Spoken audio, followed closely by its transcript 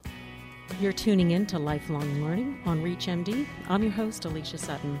You're tuning in to Lifelong Learning on ReachMD. I'm your host, Alicia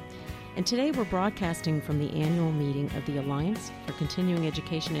Sutton. And today we're broadcasting from the annual meeting of the Alliance for Continuing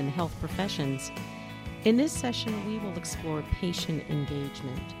Education in the Health Professions. In this session, we will explore patient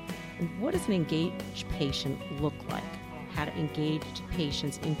engagement. And what does an engaged patient look like? How do engaged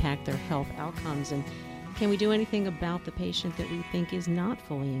patients impact their health outcomes? And can we do anything about the patient that we think is not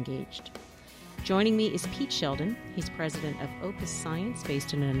fully engaged? Joining me is Pete Sheldon. He's president of Opus Science,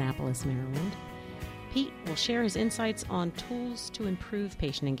 based in Annapolis, Maryland. Pete will share his insights on tools to improve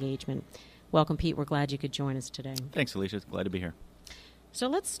patient engagement. Welcome, Pete. We're glad you could join us today. Thanks, Alicia. Glad to be here. So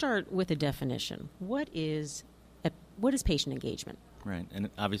let's start with a definition. What is patient engagement? Right, and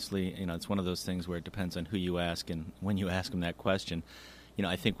obviously, it's one of those things where it depends on who you ask and when you ask them that question.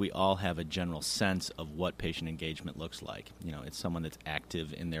 I think we all have a general sense of what patient engagement looks like. It's someone that's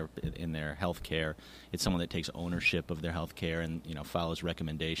active in their health care. It's someone that takes ownership of their health care and, follows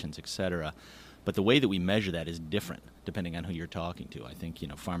recommendations, et cetera. But the way that we measure that is different depending on who you're talking to. I think,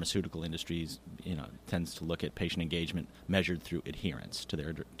 pharmaceutical industries, tends to look at patient engagement measured through adherence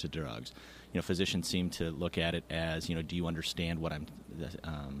to drugs. Physicians seem to look at it as, do you understand what I'm,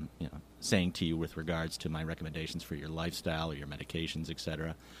 saying to you with regards to my recommendations for your lifestyle or your medications, et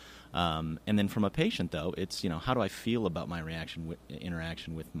cetera. And then from a patient, though, it's, how do I feel about my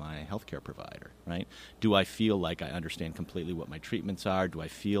interaction with my healthcare provider, right? Do I feel like I understand completely what my treatments are? Do I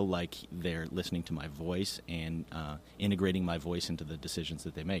feel like they're listening to my voice and integrating my voice into the decisions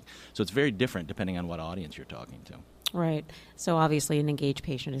that they make? So it's very different depending on what audience you're talking to. Right. So obviously an engaged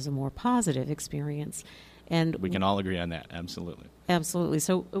patient is a more positive experience. And we can all agree on that, absolutely. Absolutely.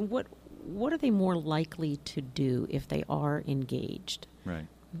 So what are they more likely to do if they are engaged? Right.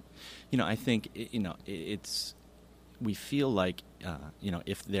 I think it's we feel like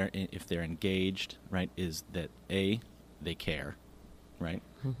if they're engaged, right, is that A, they care, right?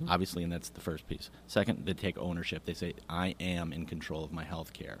 Mm-hmm. Obviously, and that's the first piece. Second, they take ownership. They say, I am in control of my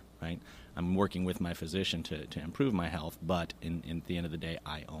health care, right? I'm working with my physician to improve my health, but at the end of the day,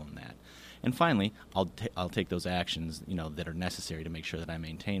 I own that. And finally, I'll take those actions, that are necessary to make sure that I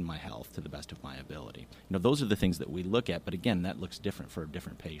maintain my health to the best of my ability. Those are the things that we look at, but again, that looks different for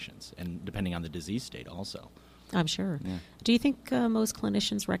different patients, and depending on the disease state also. I'm sure. Yeah. Do you think most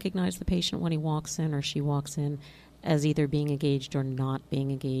clinicians recognize the patient when he walks in or she walks in as either being engaged or not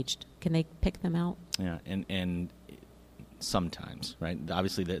being engaged? Can they pick them out? Yeah, and sometimes, right?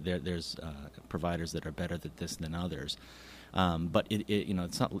 Obviously, there's providers that are better at this than others. But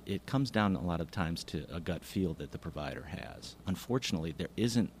it comes down a lot of times to a gut feel that the provider has. Unfortunately, there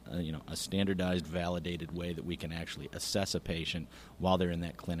isn't a standardized, validated way that we can actually assess a patient while they're in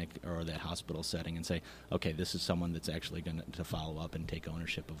that clinic or that hospital setting and say, okay, this is someone that's actually going to follow up and take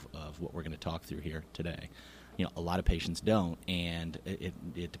ownership of what we're going to talk through here today. A lot of patients don't, and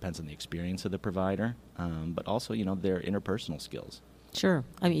it depends on the experience of the provider, but also, their interpersonal skills. Sure.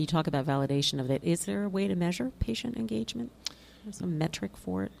 I mean, you talk about validation of it. Is there a way to measure patient engagement? There's a metric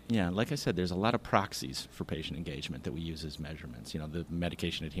for it? Yeah, like I said, there's a lot of proxies for patient engagement that we use as measurements. The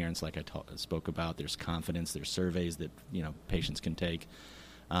medication adherence, like I spoke about, there's confidence, there's surveys that, patients can take.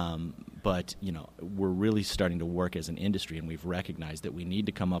 But we're really starting to work as an industry, and we've recognized that we need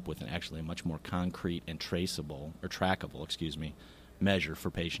to come up with a much more concrete and trackable, measure for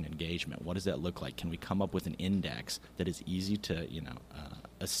patient engagement. What does that look like? Can we come up with an index that is easy to,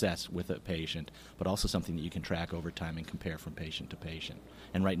 assess with a patient, but also something that you can track over time and compare from patient to patient?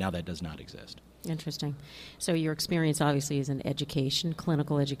 And right now that does not exist. Interesting. So your experience obviously is in education,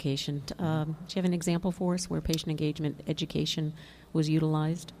 clinical education. Do you have an example for us where patient engagement education was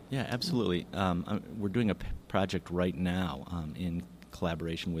utilized? Yeah, absolutely. We're doing a project right now in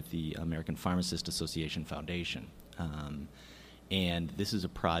collaboration with the American Pharmacists Association Foundation. And this is a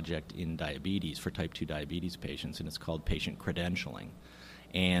project in diabetes for type 2 diabetes patients, and it's called patient credentialing.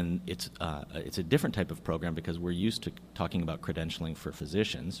 And it's a different type of program because we're used to talking about credentialing for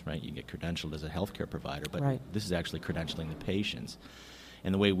physicians, right? You get credentialed as a healthcare provider, but right. This is actually credentialing the patients.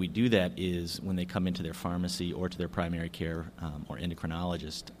 And the way we do that is when they come into their pharmacy or to their primary care or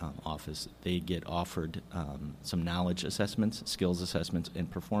endocrinologist office, they get offered some knowledge assessments, skills assessments, and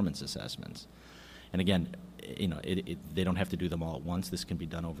performance assessments. And again, they don't have to do them all at once. This can be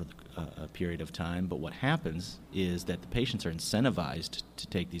done over a period of time. But what happens is that the patients are incentivized to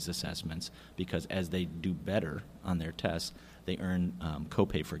take these assessments because as they do better on their tests, they earn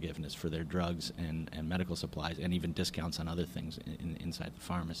copay forgiveness for their drugs and medical supplies and even discounts on other things inside the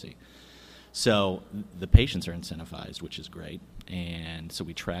pharmacy. So the patients are incentivized, which is great. And so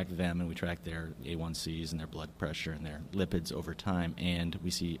we track them and we track their A1Cs and their blood pressure and their lipids over time. And we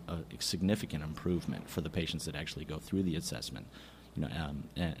see a significant improvement for the patients that actually go through the assessment.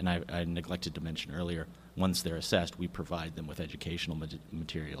 And I neglected to mention earlier, once they're assessed, we provide them with educational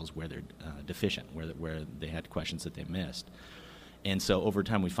materials where they're deficient, where they had questions that they missed. And so over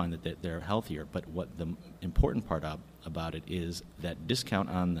time we find that they're healthier. But what the important part about it is that discount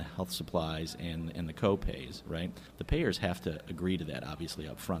on the health supplies and the co-pays, right? The payers have to agree to that, obviously,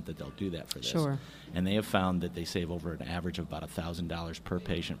 up front, that they'll do that for this. Sure. And they have found that they save over an average of about $1,000 per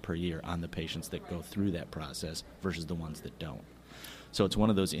patient per year on the patients that go through that process versus the ones that don't. So it's one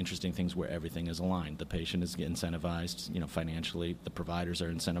of those interesting things where everything is aligned. The patient is incentivized, financially. The providers are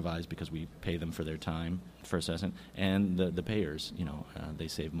incentivized because we pay them for their time for assessment, and the payers, they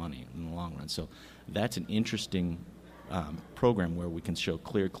save money in the long run. So that's an interesting program where we can show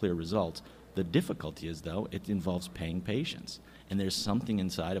clear results. The difficulty is, though, it involves paying patients, and there's something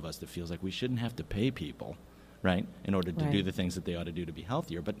inside of us that feels like we shouldn't have to pay people, right, in order to do the things that they ought to do to be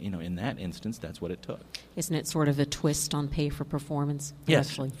healthier. But, in that instance, that's what it took. Isn't it sort of a twist on pay for performance? Yes,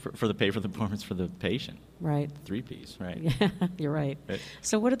 actually? For the pay for the performance for the patient. Right. 3 Ps, right? Yeah, you're right.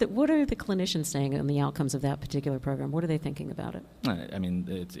 So what are the clinicians saying on the outcomes of that particular program? What are they thinking about it?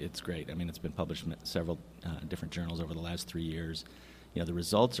 It's great. It's been published in several different journals over the last 3 years. The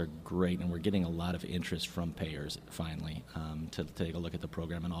results are great, and we're getting a lot of interest from payers, finally, to take a look at the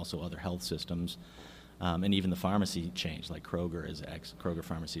program, and also other health systems. And even the pharmacy change, like Kroger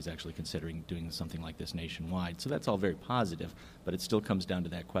Pharmacy is actually considering doing something like this nationwide. So that's all very positive, but it still comes down to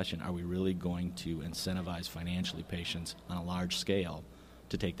that question: are we really going to incentivize financially patients on a large scale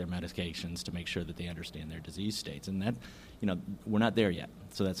to take their medications to make sure that they understand their disease states? And that, we're not there yet.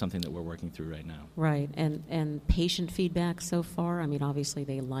 So that's something that we're working through right now. Right. And patient feedback so far? Obviously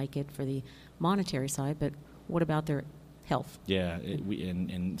they like it for the monetary side, but what about their health? Yeah,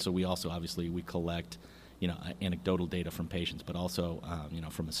 so we also we collect, anecdotal data from patients, but also,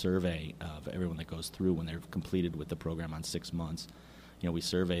 from a survey of everyone that goes through when they're completed with the program on 6 months. We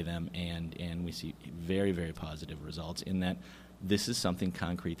survey them, and we see very, very positive results in that this is something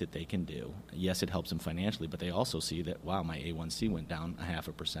concrete that they can do. Yes, it helps them financially, but they also see that, wow, my A1C went down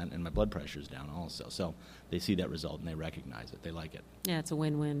 0.5% and my blood pressure is down also. So they see that result and they recognize it. They like it. Yeah, it's a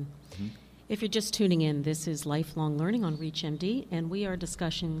win-win. Mm-hmm. If you're just tuning in, this is Lifelong Learning on ReachMD, and we are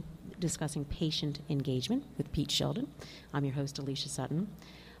discussing patient engagement with Pete Sheldon. I'm your host, Alicia Sutton.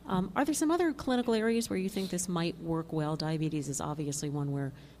 Are there some other clinical areas where you think this might work well? Diabetes is obviously one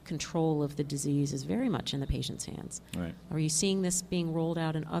where control of the disease is very much in the patient's hands. Right. Are you seeing this being rolled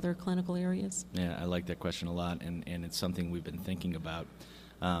out in other clinical areas? Yeah, I like that question a lot, and it's something we've been thinking about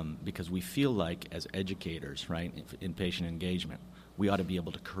because we feel like as educators, right, in patient engagement, we ought to be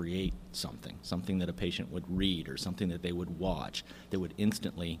able to create something that a patient would read or something that they would watch that would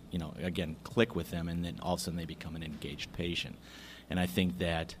instantly, again, click with them, and then all of a sudden they become an engaged patient. And I think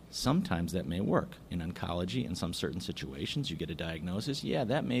that sometimes that may work. In oncology, in some certain situations, you get a diagnosis. Yeah,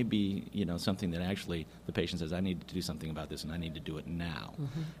 that may be, something that actually the patient says, I need to do something about this, and I need to do it now.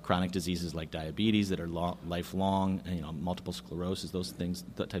 Mm-hmm. Chronic diseases like diabetes that are lifelong, multiple sclerosis, those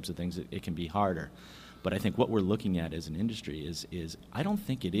types of things, it can be harder. But I think what we're looking at as an industry is I don't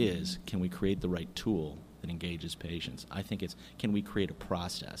think it is, can we create the right tool that engages patients? I think it's, can we create a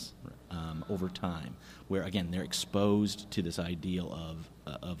process over time where, again, they're exposed to this ideal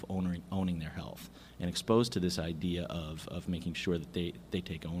of owning their health, and exposed to this idea of making sure that they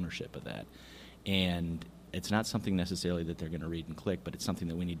take ownership of that. And it's not something necessarily that they're going to read and click, but it's something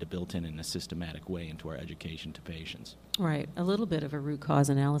that we need to build in a systematic way into our education to patients. Right. A little bit of a root cause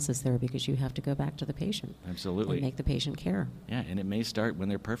analysis there, because you have to go back to the patient. Absolutely. And make the patient care. Yeah, and it may start when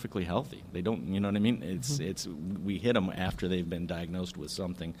they're perfectly healthy. They don't, you know what I mean? It's we hit them after they've been diagnosed with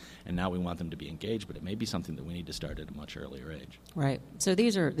something, and now we want them to be engaged, but it may be something that we need to start at a much earlier age. Right. So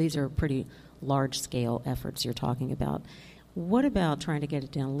these are pretty large-scale efforts you're talking about. What about trying to get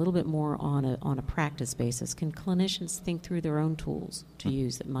it down a little bit more on a practice basis? Can clinicians think through their own tools to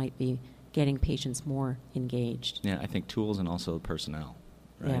use that might be getting patients more engaged? Yeah, I think tools and also personnel,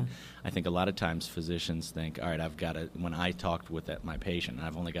 right? Yeah. I think a lot of times physicians think, all right, I've got to, when I talked with my patient, and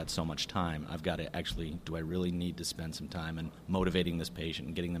I've only got so much time, I've got to actually, do I really need to spend some time in motivating this patient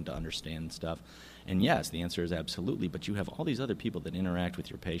and getting them to understand stuff? And yes, the answer is absolutely, but you have all these other people that interact with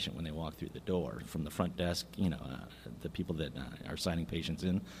your patient when they walk through the door, from the front desk, the people that are signing patients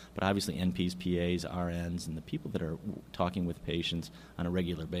in, but obviously NPs, PAs, RNs, and the people that are talking with patients on a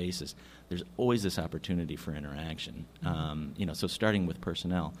regular basis. There's always this opportunity for interaction, so starting with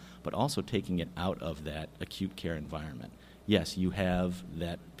personnel, but also taking it out of that acute care environment. yes, you have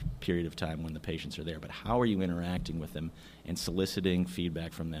that period of time when the patients are there, but how are you interacting with them and soliciting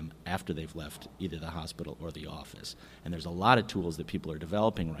feedback from them after they've left either the hospital or the office? And there's a lot of tools that people are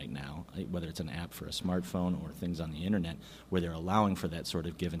developing right now, whether it's an app for a smartphone or things on the internet, where they're allowing for that sort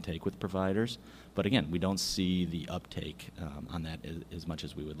of give and take with providers. But again, we don't see the uptake on that as much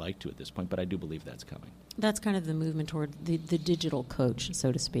as we would like to at this point, but I do believe that's coming. That's kind of the movement toward the digital coach,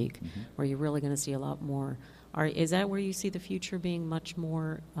 so to speak, where you're really going to see a lot more. Is that where you see the future being much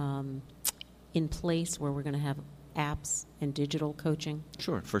more in place, where we're going to have apps and digital coaching?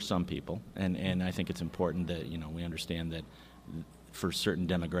 Sure, for some people. And I think it's important that, we understand that for certain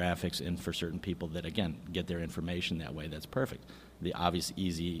demographics and for certain people that, again, get their information that way, that's perfect. The obvious,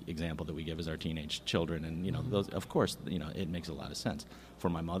 easy example that we give is our teenage children. And, those, of course, it makes a lot of sense. For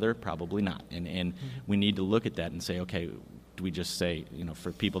my mother, probably not. And we need to look at that and say, okay, do we just say,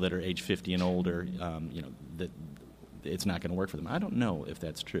 for people that are age 50 and older, that it's not going to work for them? I don't know if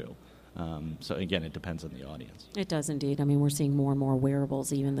that's true. So, again, it depends on the audience. It does indeed. I mean, we're seeing more and more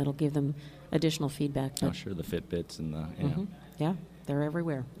wearables even that'll give them additional feedback. Oh, sure, the Fitbits and the, Yeah, they're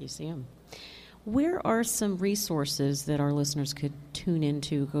everywhere. You see them. Where are some resources that our listeners could tune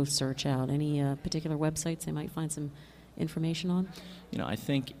into, go search out? Any particular websites they might find some information on? I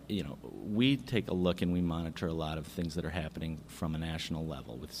think, we take a look and we monitor a lot of things that are happening from a national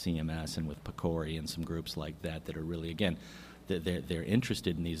level with CMS and with PCORI and some groups like that are really, again, they're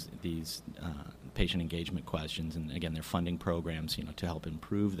interested in these patient engagement questions, and again, they're funding programs, to help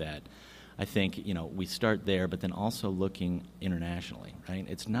improve that. I think, we start there, but then also looking internationally, right?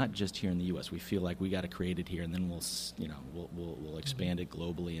 It's not just here in the U.S. We feel like we got to create it here, and then we'll expand it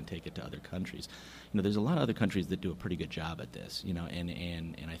globally and take it to other countries. There's a lot of other countries that do a pretty good job at this,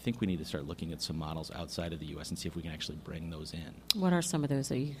 and I think we need to start looking at some models outside of the U.S. and see if we can actually bring those in. What are some of those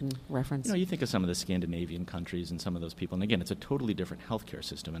that you can reference? You think of some of the Scandinavian countries and some of those people, and again, it's a totally different healthcare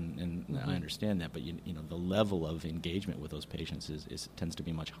system, and I understand that, but the level of engagement with those patients tends to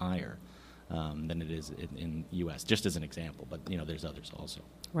be much higher than it is in U.S., just as an example, but there's others also.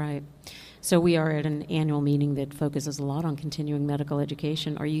 Right. So we are at an annual meeting that focuses a lot on continuing medical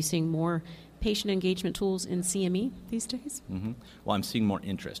education. Are you seeing more patient engagement tools in CME these days? Mm-hmm. Well, I'm seeing more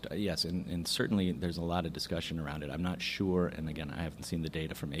interest, yes, and certainly there's a lot of discussion around it. I'm not sure, and again, I haven't seen the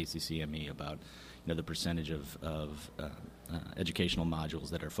data from ACCME about the percentage of educational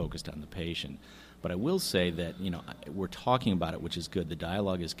modules that are focused on the patient. But I will say that, we're talking about it, which is good. The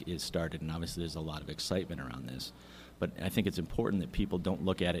dialogue is started, and obviously there's a lot of excitement around this. But I think it's important that people don't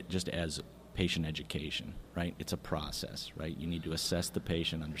look at it just as patient education, right? It's a process, right? You need to assess the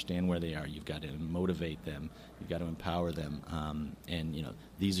patient, understand where they are. You've got to motivate them. You've got to empower them. And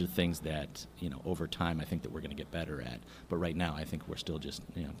these are things that, over time I think that we're going to get better at. But right now I think we're still just,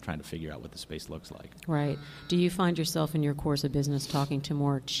 trying to figure out what the space looks like. Right. Do you find yourself in your course of business talking to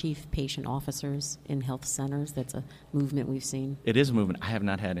more chief patient officers in health centers? That's a movement we've seen. It is a movement. I have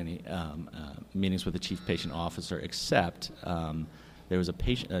not had any meetings with a chief patient officer except there was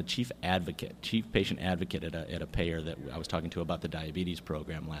a chief patient advocate at a payer that I was talking to about the diabetes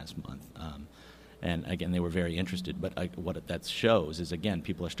program last month. And again, they were very interested. But what that shows is, again,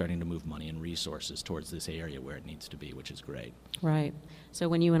 people are starting to move money and resources towards this area where it needs to be, which is great. Right. So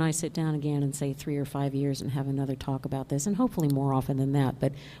when you and I sit down again in, say, 3 or 5 years and have another talk about this, and hopefully more often than that,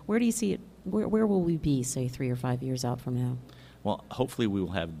 but where do you see it? Where will we be, say, 3 or 5 years out from now? Well, hopefully we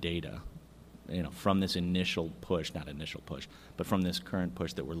will have data, from this but from this current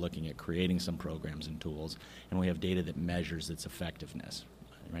push that we're looking at creating some programs and tools, and we have data that measures its effectiveness,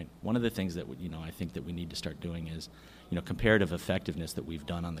 right? One of the things that, I think that we need to start doing is, comparative effectiveness that we've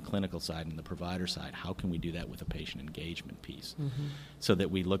done on the clinical side and the provider side. How can we do that with a patient engagement piece? So that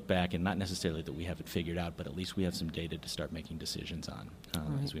we look back, and not necessarily that we have it figured out, but at least we have some data to start making decisions on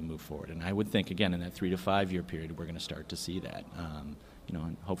as we move forward. And I would think, again, in that 3 to 5 year period, we're going to start to see that.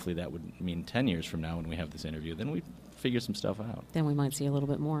 And hopefully that would mean 10 years from now when we have this interview, then we figure some stuff out. Then we might see a little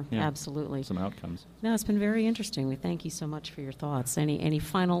bit more. Yeah, absolutely. Some outcomes. No, it's been very interesting. We thank you so much for your thoughts. Any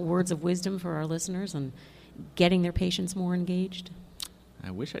final words of wisdom for our listeners on getting their patients more engaged?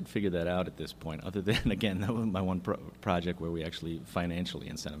 I wish I'd figured that out at this point, other than, again, that was my one project where we actually financially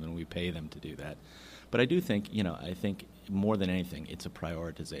incent them and we pay them to do that. But I do think, I think more than anything, it's a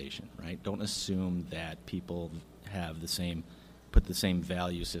prioritization, right? Don't assume that people have put the same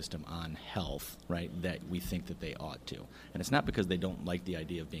value system on health, right, that we think that they ought to. And it's not because they don't like the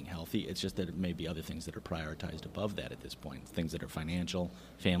idea of being healthy, it's just that it may be other things that are prioritized above that at this point, things that are financial,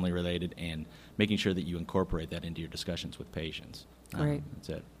 family-related, and making sure that you incorporate that into your discussions with patients. Great. That's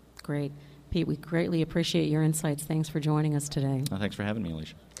it. Great. Pete, we greatly appreciate your insights. Thanks for joining us today. Thanks for having me,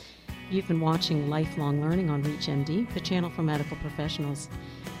 Alicia. You've been watching Lifelong Learning on ReachMD, the channel for medical professionals.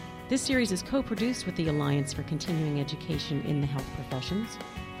 This series is co-produced with the Alliance for Continuing Education in the Health Professions.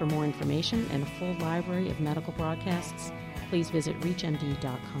 For more information and a full library of medical broadcasts, please visit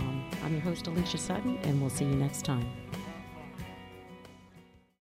reachmd.com. I'm your host, Alicia Sutton, and we'll see you next time.